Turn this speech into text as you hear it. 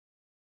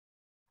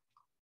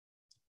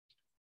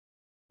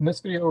In this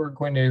video, we're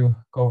going to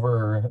go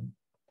over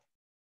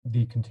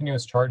the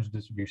continuous charge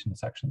distribution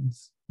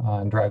sections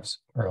and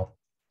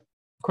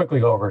quickly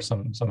go over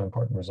some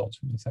important results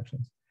from these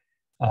sections.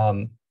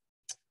 I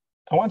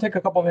want to take a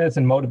couple minutes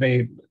and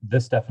motivate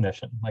this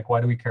definition. Like,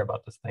 why do we care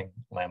about this thing,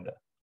 lambda?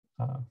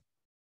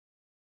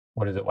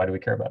 What is it? Why do we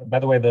care about it? By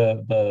the way,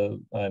 the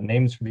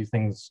names for these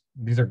things,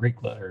 these are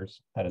Greek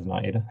letters. That is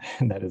not eta.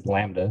 That is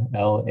lambda,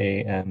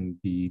 L-A-M-B-D-A.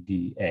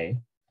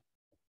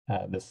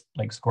 This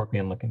like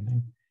scorpion-looking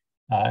thing.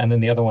 And then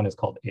the other one is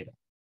called eta.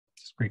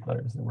 Just Greek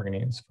letters that we're going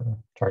to use for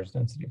charge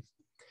densities.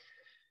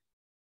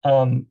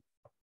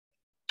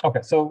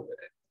 Okay, so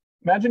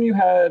imagine you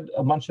had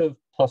a bunch of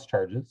plus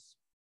charges.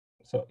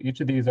 So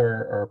each of these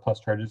are plus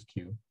charges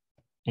Q,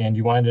 and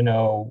you wanted to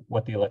know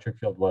what the electric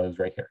field was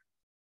right here.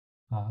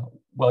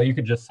 Well, you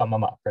could just sum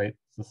them up, right?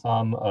 It's the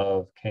sum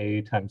of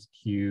K times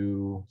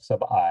Q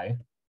sub I.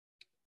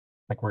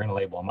 Like, we're going to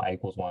label them I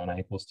equals 1,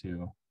 I equals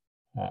 2,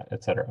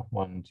 etc.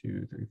 1,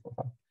 2, 3, 4,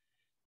 5.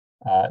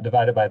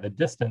 Divided by the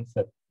distance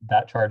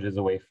that charge is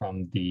away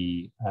from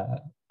the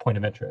point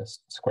of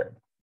interest squared.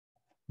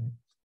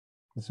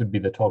 This would be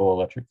the total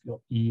electric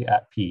field. E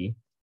at P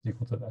is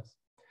equal to this.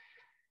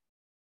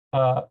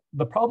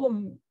 The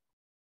problem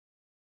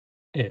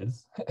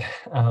is,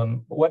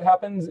 what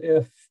happens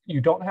if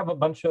you don't have a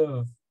bunch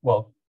of,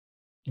 well,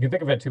 you can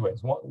think of it two ways.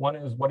 One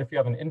is, what if you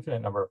have an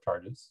infinite number of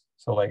charges?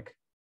 So like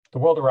the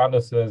world around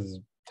us is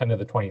 10 to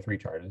the 23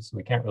 charges. So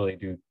we can't really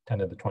do 10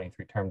 to the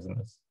 23 terms in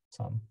this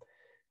sum.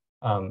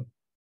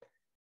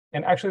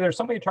 And actually there's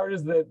so many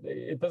charges that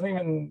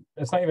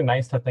it's not even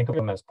nice to think of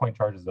them as point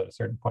charges at a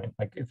certain point.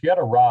 Like if you had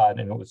a rod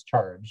and it was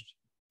charged,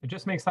 it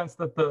just makes sense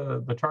that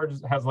the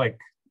charge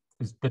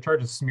the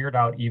charge is smeared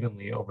out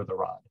evenly over the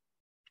rod.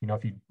 You know,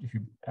 if you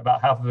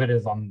about half of it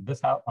is on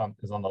this half,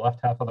 is on the left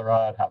half of the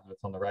rod, half of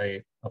it's on the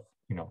right,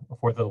 you know, a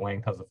fourth of the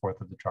length has a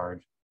fourth of the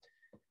charge.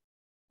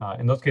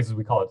 In those cases,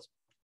 we call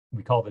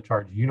the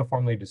charge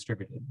uniformly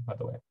distributed, by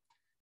the way.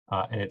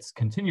 And it's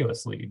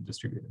continuously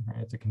distributed, right?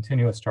 It's a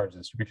continuous charge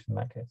distribution in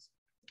that case.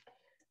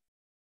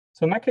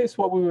 So in that case,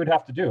 what we would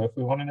have to do if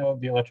we want to know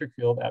the electric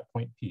field at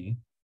point P,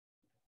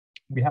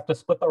 we have to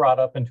split the rod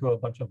up into a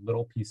bunch of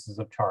little pieces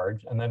of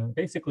charge and then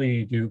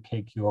basically do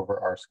KQ over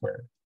R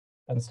squared.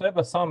 Instead of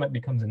a sum, it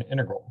becomes an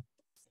integral.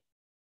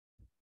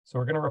 So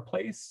we're going to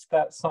replace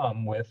that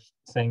sum with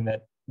saying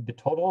that the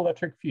total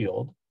electric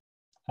field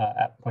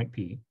at point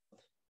P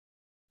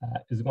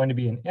is going to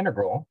be an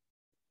integral.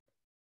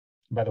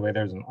 By the way,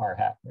 there's an R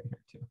hat right here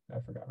too.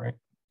 I forgot, right?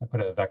 I put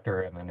a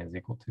vector and then is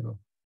equal to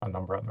a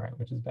number on the right,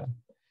 which is bad.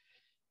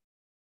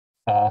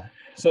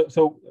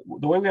 So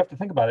the way we have to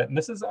think about it, and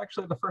this is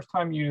actually the first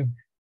time you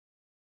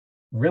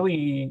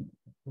really,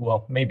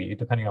 well, maybe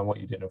depending on what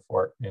you did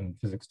in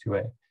physics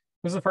 2A,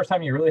 this is the first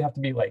time you really have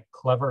to be like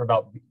clever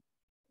about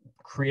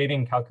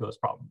creating calculus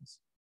problems.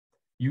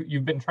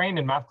 You've been trained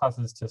in math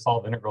classes to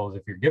solve integrals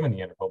if you're given the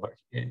integral, but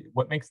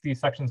what makes these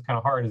sections kind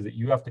of hard is that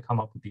you have to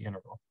come up with the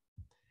integral.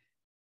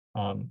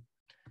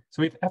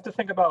 So we have to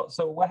think about,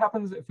 so what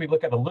happens if we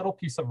look at a little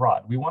piece of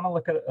rod? We want to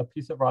look at a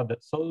piece of rod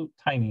that's so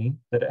tiny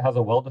that it has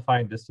a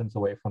well-defined distance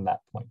away from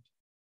that point,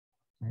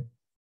 right?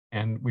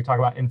 And we talk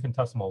about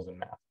infinitesimals in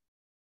math.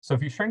 So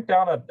if you shrink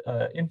down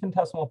an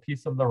infinitesimal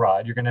piece of the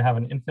rod, you're going to have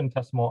an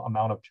infinitesimal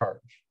amount of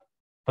charge,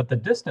 but the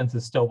distance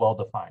is still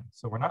well-defined.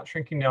 So we're not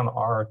shrinking down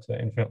R to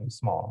infinitely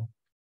small.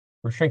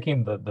 We're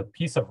shrinking the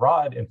piece of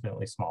rod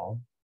infinitely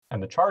small,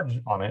 and the charge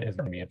on it is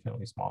going to be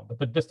infinitely small, but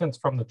the distance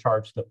from the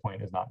charge to the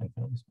point is not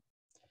infinitely small.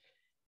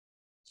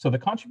 So the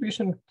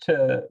contribution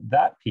to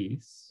that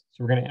piece,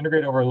 so we're going to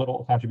integrate over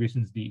little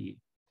contributions dE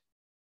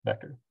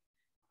vector.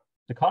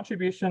 The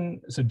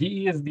contribution, so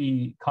dE is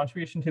the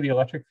contribution to the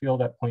electric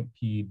field at point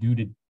P due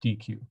to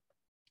dQ.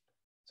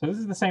 So this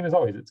is the same as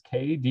always. It's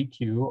K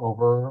dQ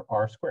over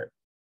R squared.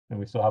 And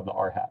we still have the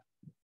R hat,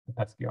 the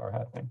pesky R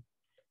hat thing.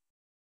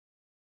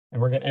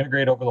 And we're going to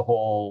integrate over the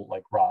whole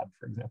like rod,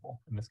 for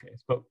example, in this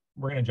case. But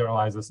we're going to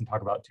generalize this and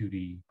talk about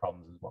 2D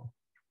problems as well.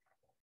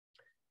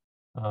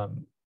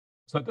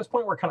 So at this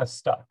point, we're kind of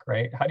stuck,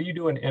 right? How do you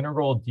do an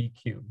integral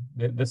dq?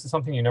 This is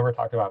something you never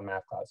talked about in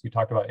math class. You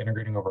talked about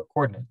integrating over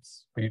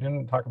coordinates, but you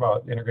didn't talk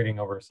about integrating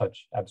over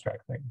such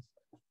abstract things.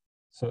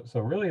 So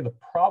really the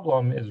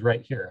problem is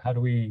right here. How do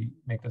we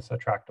make this a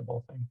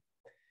tractable thing?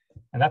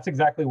 And that's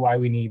exactly why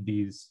we need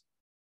these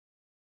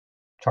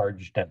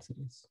charge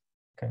densities,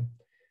 okay?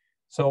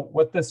 So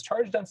what this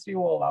charge density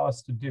will allow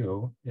us to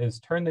do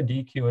is turn the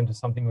dq into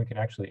something we can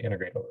actually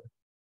integrate over.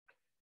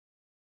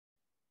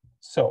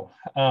 So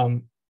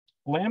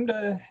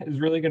lambda is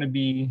really going to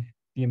be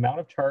the amount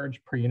of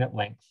charge per unit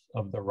length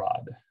of the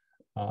rod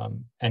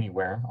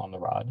anywhere on the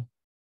rod.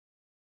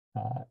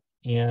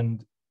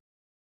 And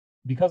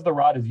because the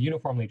rod is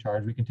uniformly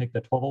charged, we can take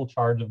the total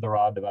charge of the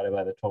rod divided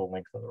by the total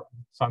length of the rod.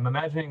 So I'm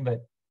imagining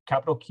that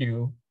capital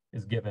Q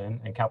is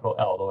given and capital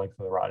L, the length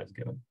of the rod, is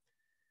given.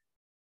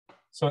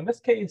 So in this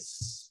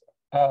case,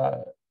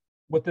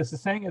 what this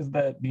is saying is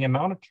that the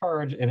amount of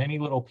charge in any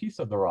little piece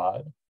of the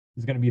rod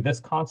is going to be this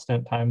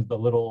constant times the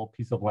little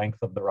piece of length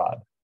of the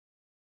rod.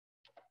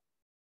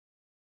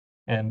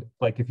 And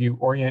like if you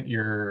orient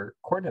your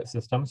coordinate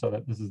system so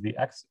that this is the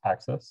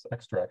x-axis,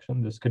 x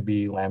direction, this could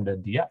be lambda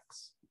dx.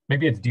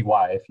 Maybe it's dy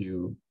if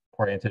you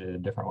oriented it a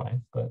different way,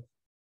 but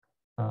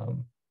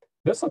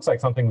this looks like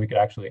something we could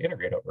actually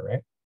integrate over,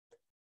 right?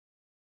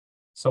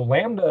 So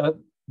lambda,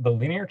 the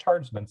linear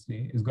charge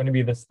density, is going to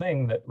be this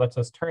thing that lets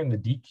us turn the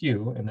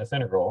dq in this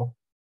integral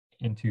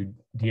into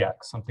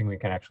dx, something we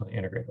can actually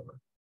integrate over.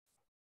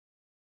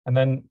 And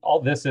then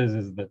all this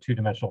is the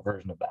two-dimensional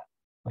version of that.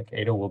 Like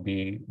eta will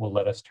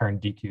let us turn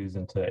dq's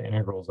into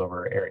integrals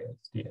over areas,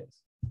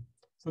 dAs.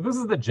 So this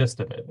is the gist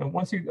of it. And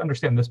once you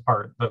understand this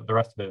part, the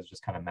rest of it is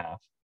just kind of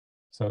math.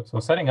 So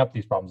setting up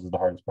these problems is the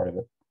hardest part of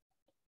it.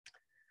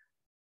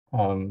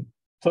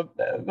 So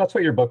that's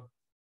what your book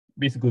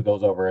basically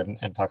goes over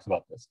and talks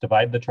about this.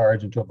 Divide the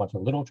charge into a bunch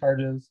of little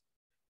charges.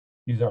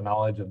 Use our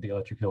knowledge of the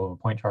electric field of a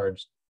point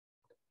charge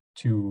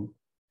to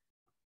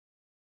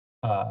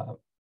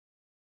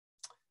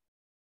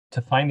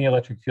find the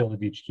electric field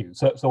of each q.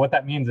 So what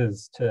that means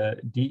is to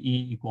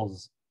dE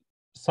equals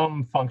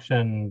some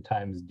function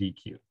times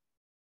dq.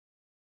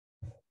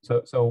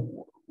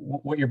 So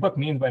what your book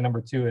means by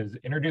number 2 is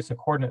introduce a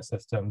coordinate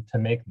system to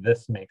make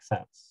this make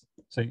sense.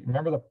 So you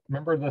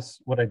remember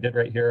this, what I did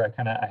right here?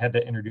 I had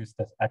to introduce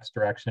this x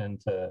direction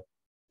to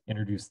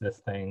introduce this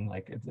thing.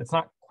 Like it's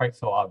not quite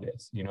so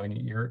obvious, you know, and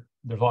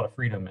there's a lot of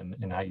freedom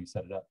in how you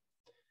set it up.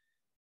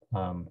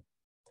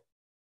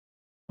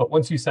 But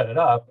once you set it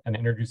up and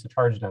introduce a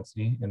charge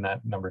density in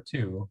that number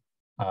 2,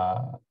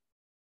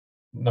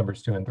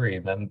 numbers 2 and 3,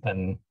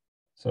 then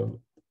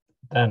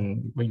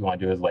what you want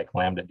to do is like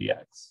lambda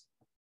dx,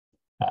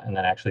 and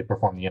then actually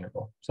perform the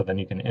integral. So then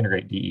you can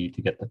integrate dE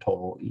to get the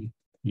total E.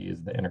 E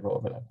is the integral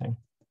over that thing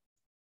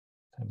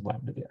times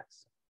lambda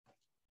dx.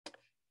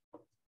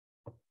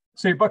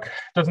 So your book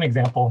does an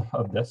example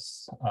of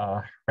this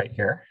right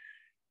here.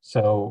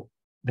 So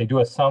they do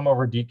a sum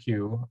over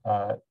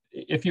dq.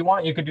 If you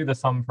want, you could do the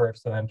sum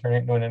first and then turn it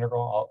into an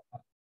integral.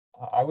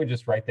 I would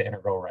just write the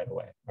integral right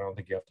away. I don't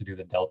think you have to do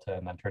the delta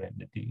and then turn it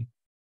into d.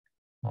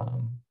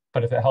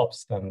 But if it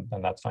helps, then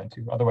that's fine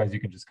too. Otherwise, you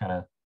can just kind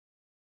of,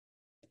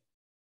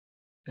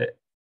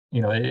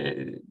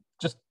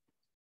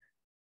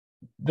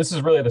 this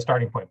is really the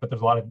starting point, but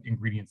there's a lot of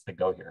ingredients that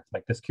go here.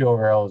 Like this Q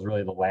over L is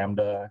really the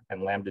lambda,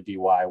 and lambda dy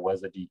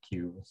was a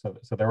dq.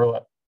 So there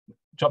were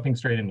jumping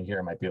straight into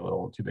here might be a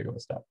little too big of a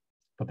step,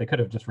 but they could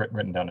have just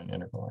written down an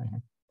integral right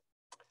here.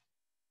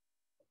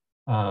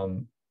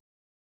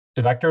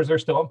 The vectors are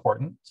still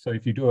important. So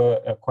if you do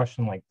a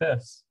question like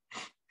this,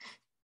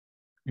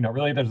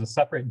 really there's a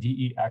separate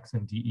dEx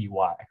and dEy.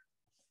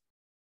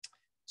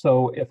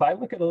 So if I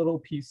look at a little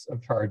piece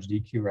of charge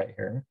dq right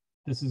here,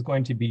 this is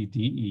going to be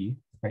dE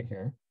right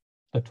here,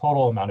 the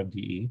total amount of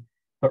dE.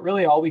 But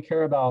really all we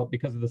care about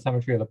because of the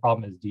symmetry of the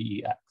problem is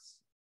dEx.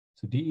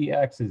 So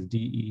dEx is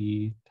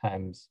dE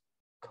times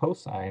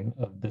cosine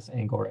of this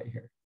angle right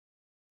here.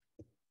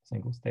 This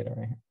angle's theta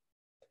right here.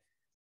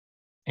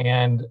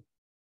 And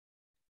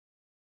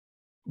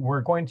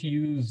we're going to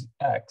use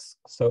x.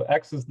 So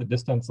x is the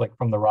distance like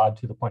from the rod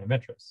to the point of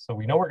interest. So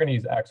we know we're going to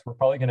use x. We're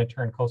probably going to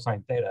turn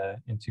cosine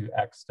theta into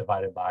x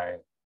divided by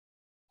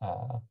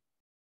r,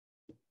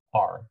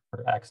 or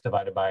x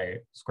divided by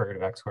square root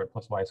of x squared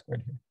plus y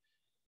squared here.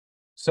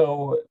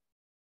 So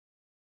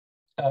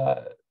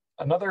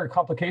another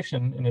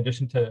complication in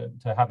addition to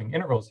having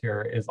integrals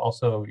here is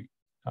also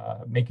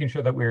making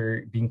sure that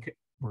we're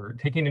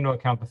taking into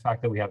account the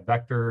fact that we have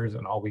vectors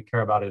and all we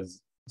care about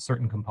is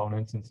certain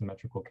components in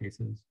symmetrical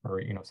cases,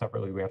 or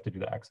separately we have to do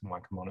the x and y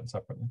components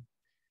separately.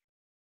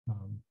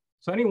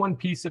 So any one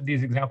piece of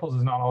these examples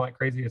is not all that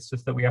crazy. It's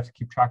just that we have to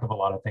keep track of a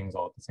lot of things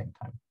all at the same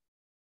time.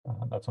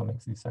 That's what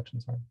makes these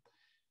sections hard.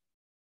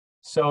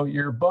 So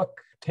your book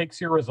takes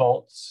your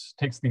results,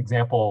 takes the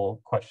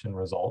example question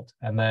result,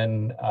 and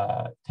then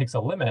takes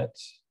a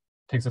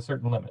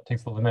certain limit,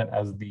 takes the limit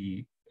as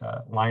the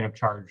line of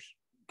charge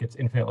gets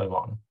infinitely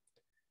long.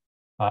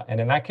 And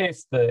in that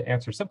case, the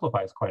answer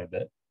simplifies quite a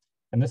bit.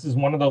 And this is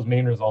one of those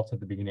main results at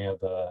the beginning of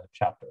the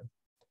chapter.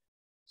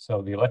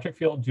 So the electric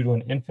field due to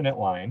an infinite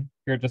line,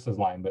 here it just says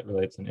line, but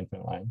really it's an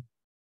infinite line.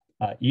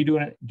 E due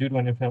to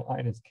an infinite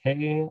line is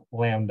k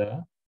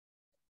lambda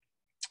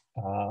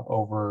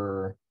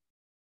over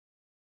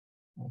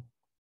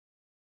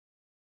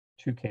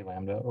 2k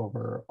lambda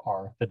over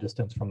r, the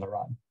distance from the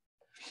rod.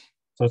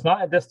 So it's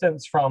not a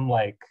distance from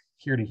like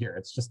here to here,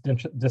 it's just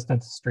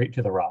distance straight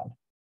to the rod.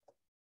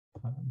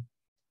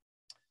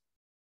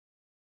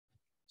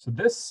 So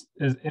this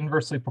is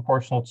inversely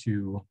proportional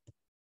to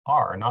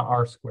r, not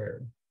r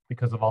squared,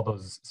 because of all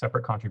those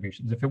separate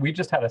contributions. If we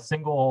just had a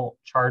single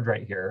charge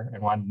right here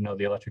and wanted to know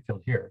the electric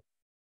field here,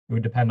 it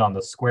would depend on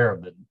the square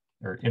of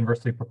or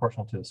inversely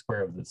proportional to the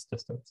square of this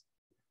distance.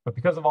 But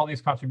because of all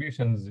these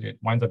contributions, it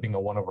winds up being a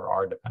 1 over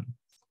r dependence,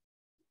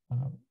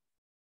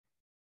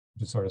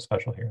 which is sort of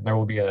special here. There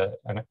will be a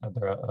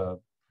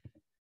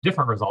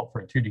different result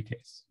for a 2D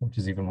case, which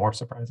is even more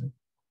surprising.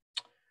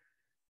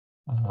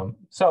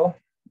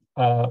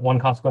 One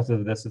consequence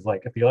of this is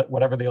like if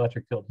whatever the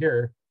electric field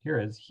here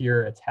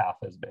it's half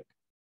as big,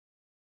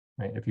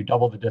 right? If you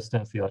double the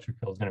distance, the electric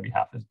field is going to be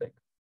half as big.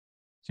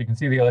 So you can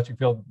see the electric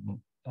field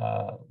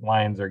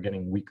lines are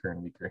getting weaker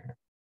and weaker here.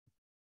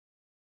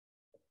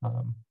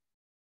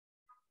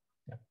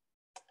 Yeah.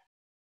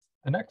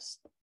 The next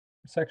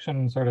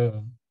section sort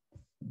of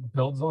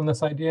builds on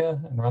this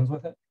idea and runs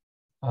with it.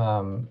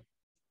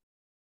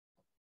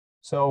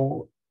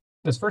 So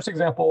this first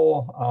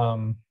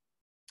example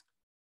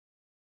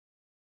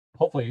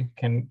hopefully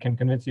can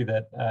convince you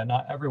that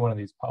not every one of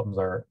these problems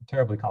are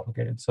terribly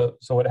complicated. So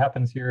what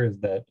happens here is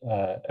that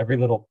every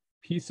little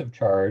piece of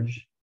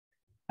charge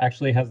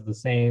actually has the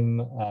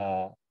same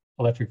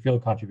electric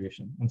field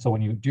contribution. And so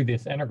when you do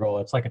this integral,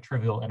 it's like a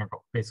trivial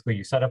integral. Basically,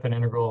 you set up an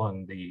integral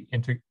and the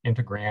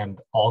integrand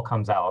all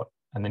comes out,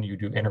 and then you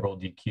do integral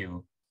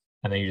dq,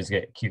 and then you just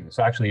get q.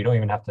 So actually, you don't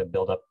even have to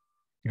build up,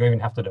 you don't even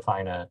have to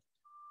define a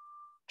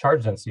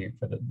charge density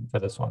for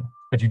this one.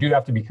 But you do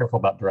have to be careful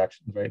about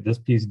directions, right? This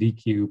piece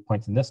dq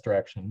points in this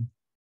direction,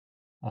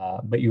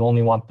 but you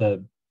only want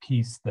the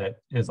piece that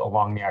is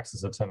along the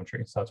axis of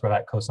symmetry. So that's where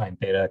that cosine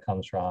theta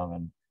comes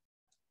from.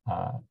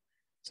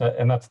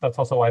 And that's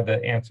also why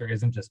the answer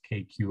isn't just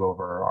kq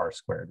over r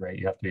squared, right?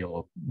 You have to be a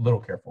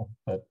little careful,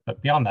 but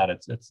beyond that,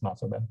 it's not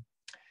so bad.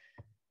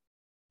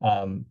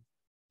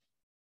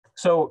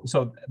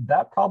 So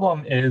that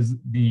problem is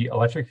the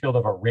electric field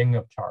of a ring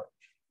of charge.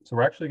 So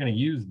we're actually going to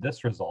use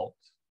this result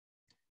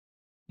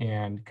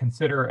and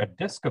consider a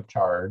disk of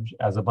charge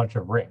as a bunch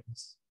of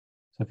rings.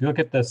 So if you look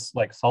at this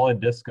like solid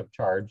disk of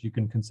charge, you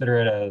can consider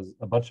it as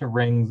a bunch of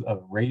rings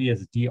of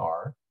radius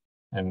dr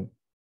and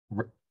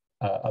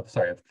of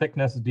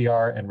thickness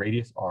dr and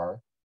radius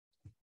r.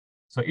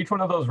 So each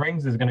one of those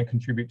rings is going to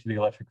contribute to the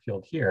electric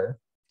field here,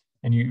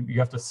 and you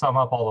have to sum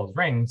up all those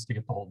rings to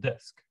get the whole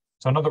disk.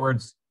 So in other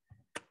words,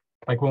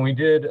 like when we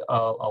did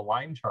a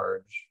line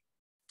charge,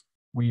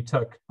 we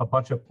took a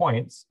bunch of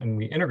points and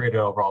we integrated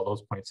over all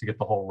those points to get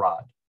the whole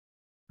rod,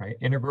 right?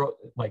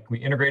 Like we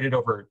integrated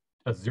over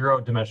a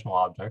 0-dimensional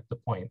object, the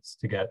points,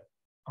 to get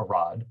a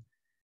rod.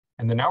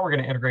 And then now we're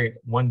going to integrate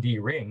 1D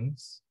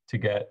rings to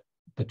get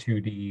the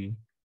 2D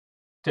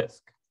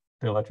disk,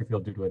 the electric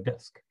field due to a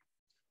disk.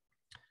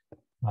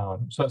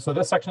 So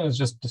this section is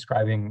just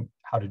describing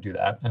how to do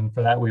that. And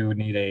for that, we would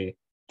need a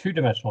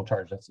 2-dimensional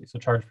charge density, so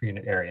charge per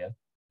unit area.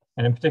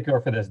 And in particular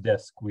for this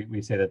disk,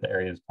 we say that the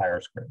area is pi r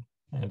squared.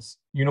 And it's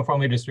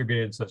uniformly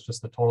distributed, so it's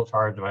just the total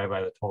charge divided by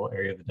the total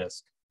area of the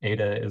disk.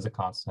 Eta is a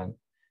constant,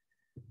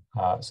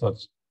 so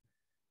it's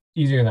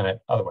easier than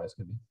it otherwise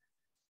could be.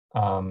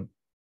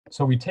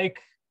 So we take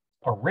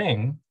a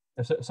ring.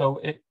 So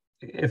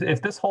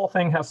if this whole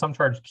thing has some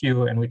charge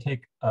q, and we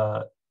take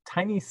a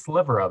tiny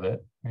sliver of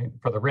it, right,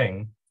 for the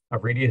ring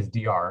of radius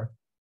dr,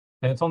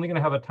 then it's only going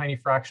to have a tiny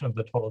fraction of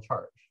the total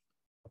charge.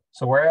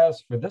 So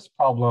whereas for this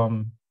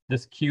problem,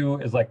 this q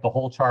is like the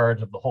whole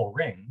charge of the whole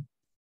ring,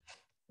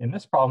 in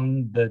this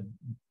problem, the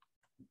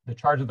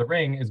charge of the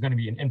ring is going to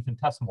be an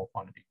infinitesimal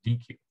quantity,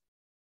 dq.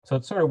 So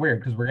it's sort of weird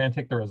because we're going to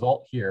take the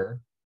result here,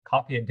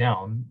 copy it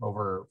down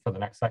over for the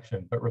next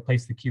section, but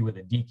replace the q with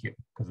a dq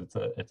because it's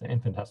an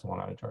infinitesimal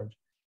amount of charge.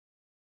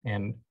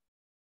 And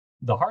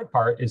the hard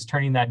part is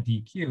turning that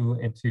dq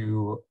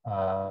into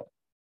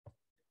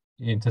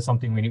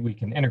something we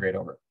can integrate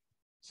over.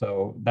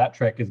 So that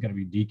trick is going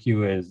to be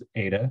dq is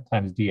eta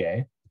times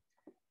dA.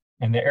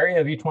 And the area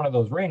of each one of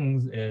those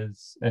rings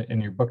is,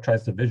 and your book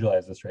tries to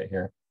visualize this right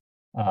here,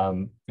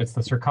 it's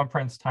the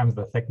circumference times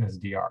the thickness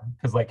dr.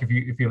 Because like if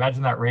you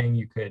imagine that ring,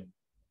 you could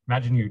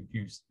imagine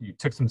you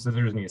took some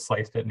scissors and you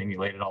sliced it and then you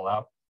laid it all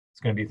out.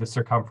 It's going to be the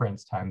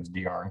circumference times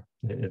dr.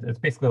 It's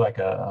basically like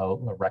a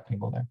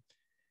rectangle there.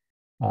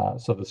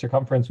 So the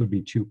circumference would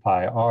be 2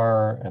 pi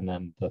r and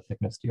then the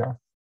thickness dr.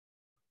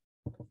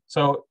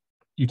 So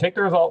you take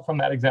the result from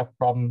that example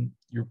problem,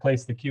 you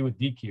replace the q with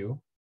dq,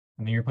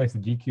 and then you replace the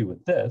dq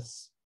with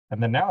this,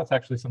 and then now it's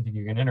actually something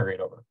you can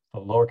integrate over. The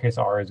lowercase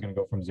r is going to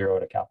go from 0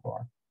 to capital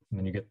R. And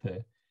then you get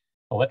the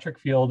electric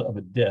field of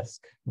a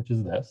disk, which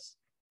is this.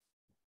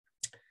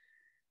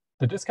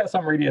 The disk has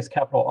some radius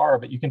capital R,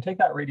 but you can take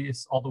that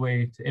radius all the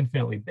way to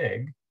infinitely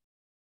big,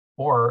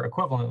 or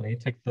equivalently,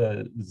 take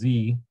the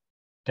z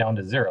down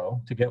to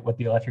 0 to get what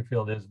the electric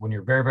field is when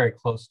you're very, very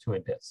close to a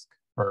disk,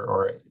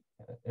 or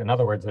in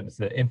other words, it's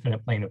the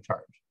infinite plane of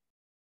charge.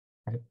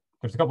 Right?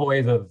 There's a couple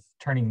ways of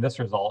turning this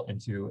result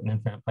into an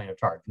infinite plane of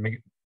charge.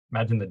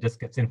 Imagine the disk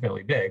gets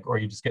infinitely big, or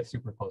you just get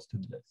super close to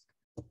the disk.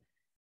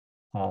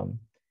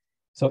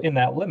 So in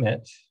that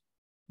limit,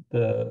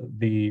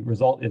 the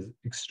result is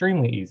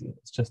extremely easy.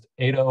 It's just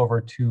eta over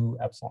 2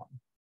 epsilon,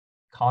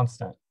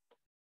 constant.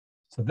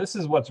 So this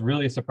is what's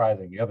really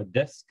surprising. You have a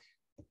disk,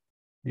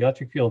 the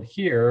electric field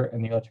here,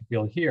 and the electric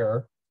field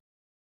here.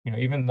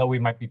 Even though we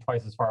might be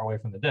twice as far away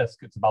from the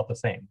disk, it's about the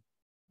same.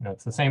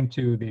 It's the same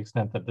to the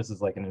extent that this is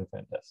like an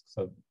infinite disk.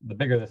 So the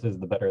bigger this is,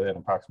 the better an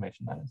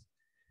approximation that is.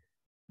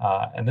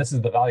 And this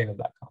is the value of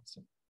that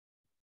constant.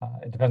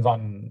 It depends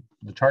on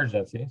the charge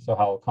density, so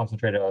how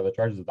concentrated are the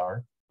charges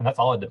are, and that's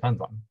all it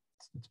depends on.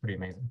 It's pretty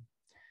amazing.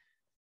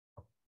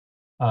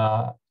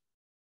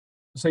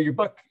 So your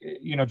book,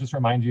 just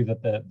reminds you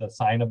that the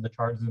sign of the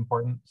charge is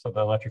important. So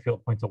the electric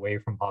field points away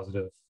from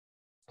positive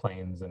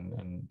planes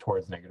and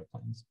towards negative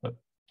planes, but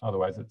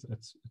otherwise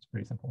it's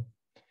pretty simple.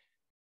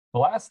 The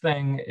last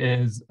thing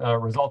is a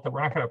result that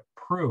we're not going to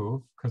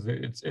prove because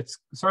it's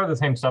sort of the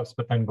same steps,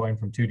 but then going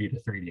from 2D to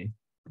 3D.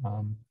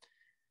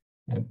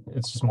 And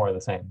it's just more of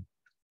the same.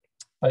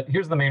 But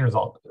here's the main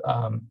result.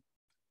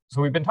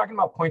 So we've been talking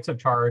about points of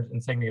charge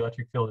and saying the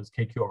electric field is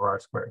kq over r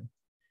squared.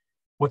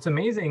 What's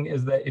amazing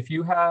is that if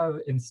you have,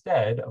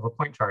 instead of a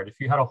point charge, if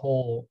you had a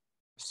whole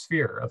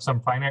sphere of some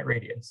finite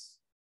radius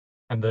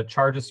and the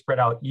charge is spread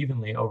out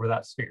evenly over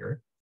that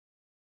sphere,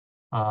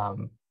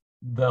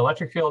 the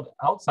electric field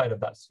outside of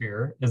that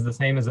sphere is the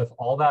same as if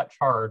all that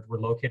charge were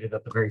located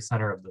at the very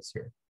center of the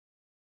sphere.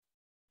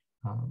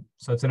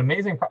 So it's an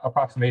amazing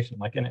approximation,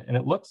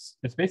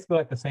 it's basically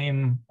like the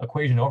same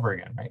equation over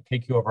again, right?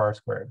 Kq over r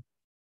squared,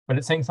 but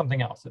it's saying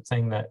something else. It's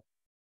saying that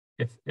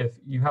if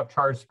you have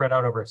charge spread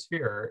out over a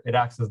sphere, it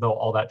acts as though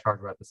all that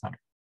charge were at the center.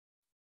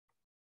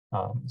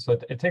 So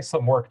it takes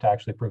some work to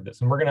actually prove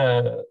this. And we're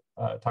gonna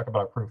talk about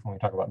our proof when we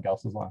talk about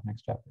Gauss's law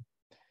next chapter.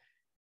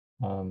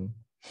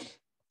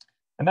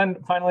 And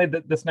then finally,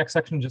 this next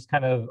section just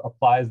kind of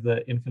applies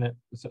the infinite,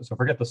 so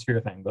forget the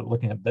sphere thing, but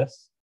looking at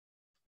this,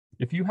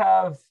 if you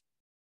have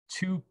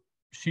two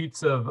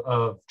sheets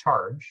of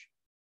charge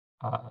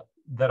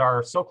that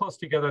are so close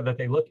together that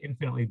they look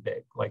infinitely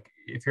big, like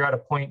if you're at a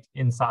point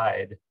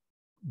inside,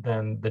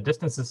 then the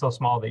distance is so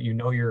small that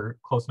you're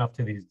close enough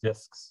to these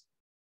disks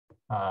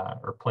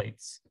or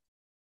plates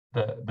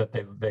that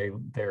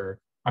they're,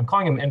 I'm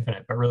calling them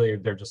infinite, but really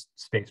they're just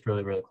spaced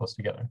really, really close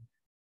together.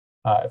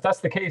 If that's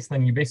the case,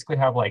 then you basically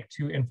have like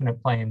two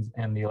infinite planes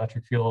and the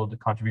electric field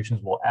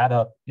contributions will add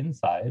up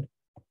inside.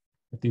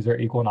 If these are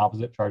equal and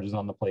opposite charges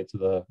on the plates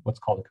of what's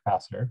called a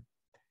capacitor.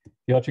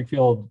 The electric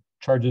field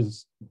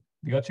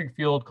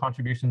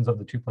contributions of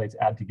the two plates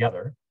add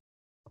together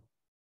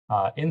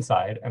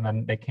inside, and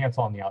then they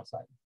cancel on the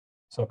outside.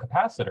 So a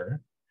capacitor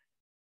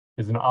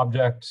is an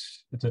object,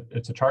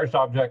 it's a charged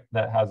object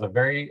that has a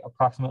very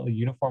approximately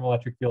uniform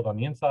electric field on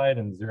the inside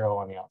and 0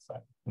 on the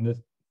outside. And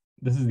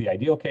this is the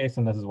ideal case,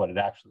 and this is what it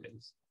actually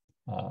is.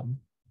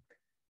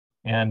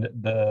 And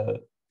the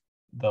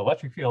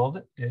electric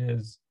field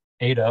is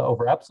eta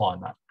over epsilon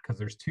naught, because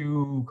there's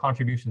two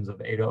contributions of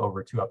eta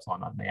over 2 epsilon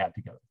naught, and they add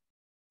together.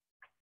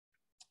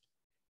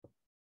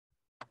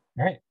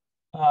 All right,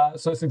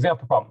 so it's an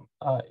example problem.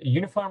 A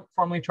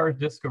uniformly charged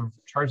disk of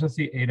charge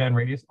density eta and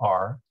radius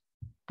r,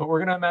 but we're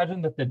going to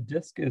imagine that the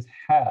disk is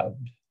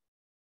halved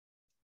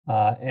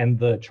and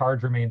the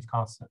charge remains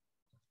constant.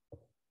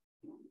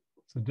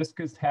 So disk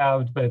is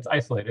halved, but it's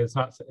isolated.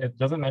 It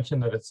doesn't mention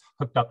that it's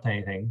hooked up to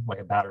anything like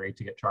a battery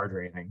to get charge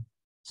or anything.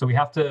 So we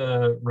have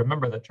to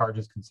remember that charge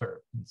is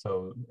conserved. And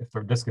so if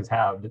the disk is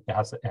halved, it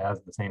has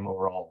the same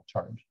overall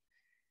charge.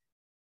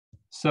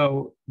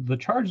 So the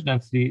charge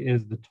density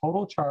is the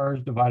total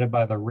charge divided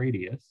by the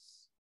radius.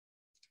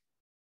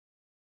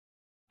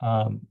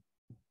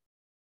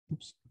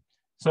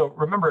 So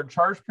remember,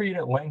 charge per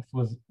unit length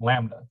was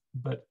lambda,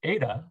 but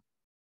eta,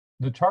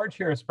 the charge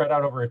here is spread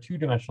out over a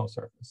two-dimensional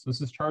surface. This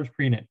is charge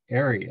per unit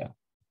area.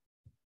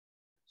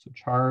 So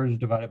charge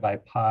divided by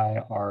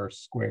pi r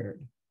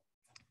squared.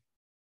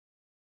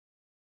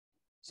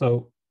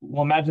 So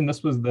we'll imagine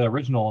this was the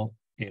original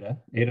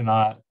eta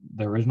naught,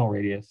 the original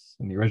radius,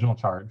 and the original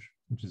charge,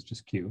 which is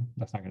just q.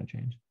 That's not going to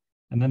change.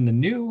 And then the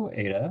new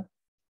eta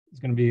is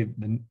going to be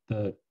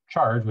the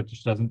charge, which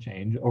just doesn't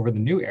change, over the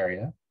new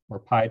area, or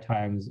pi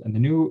times, and the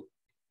new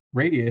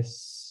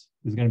radius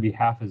is going to be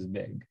half as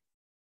big.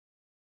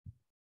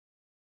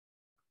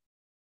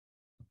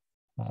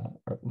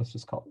 Or let's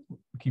just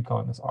keep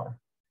calling this r.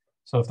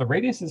 So if the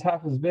radius is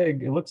half as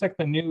big, it looks like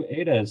the new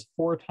eta is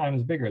 4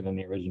 times bigger than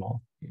the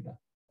original eta.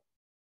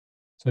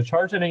 So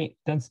charge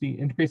density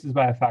increases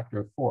by a factor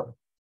of 4.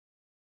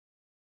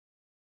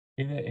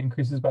 Eta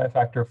increases by a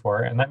factor of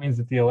 4, and that means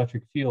that the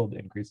electric field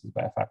increases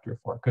by a factor of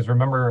 4. Because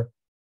remember,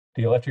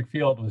 the electric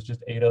field was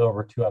just eta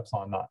over 2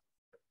 epsilon naught.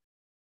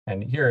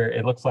 And here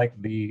it looks like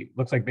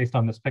based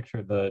on this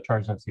picture, the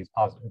charge density is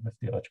positive if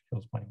the electric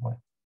field is pointing away.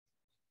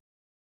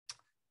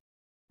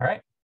 All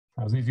right,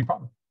 that was an easy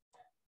problem.